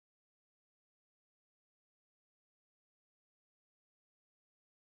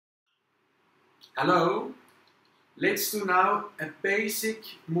Hello, let's do now a basic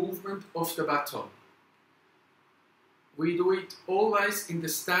movement of the baton. We do it always in the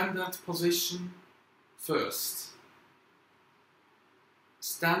standard position first.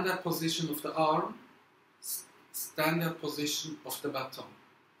 Standard position of the arm, standard position of the baton.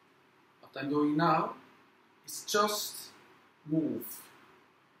 What I'm doing now is just move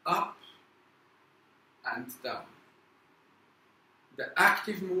up and down. The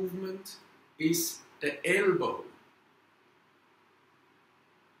active movement is the elbow.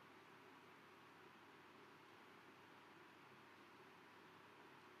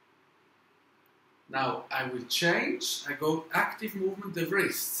 Now I will change, I go active movement the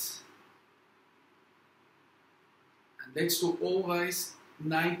wrists. And let's do always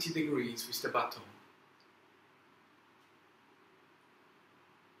 90 degrees with the baton.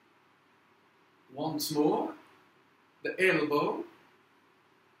 Once more, the elbow.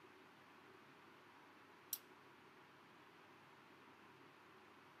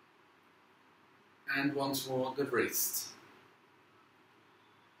 And once more the wrist.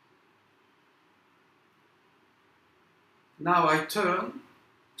 Now I turn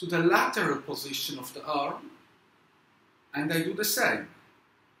to the lateral position of the arm and I do the same.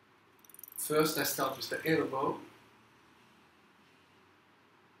 First I start with the elbow.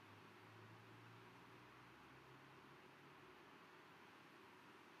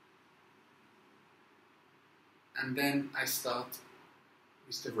 And then I start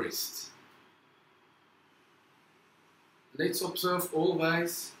with the wrist. Let's observe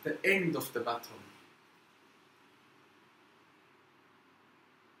always the end of the baton.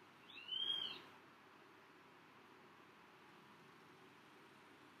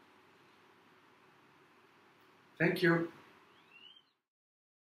 Thank you.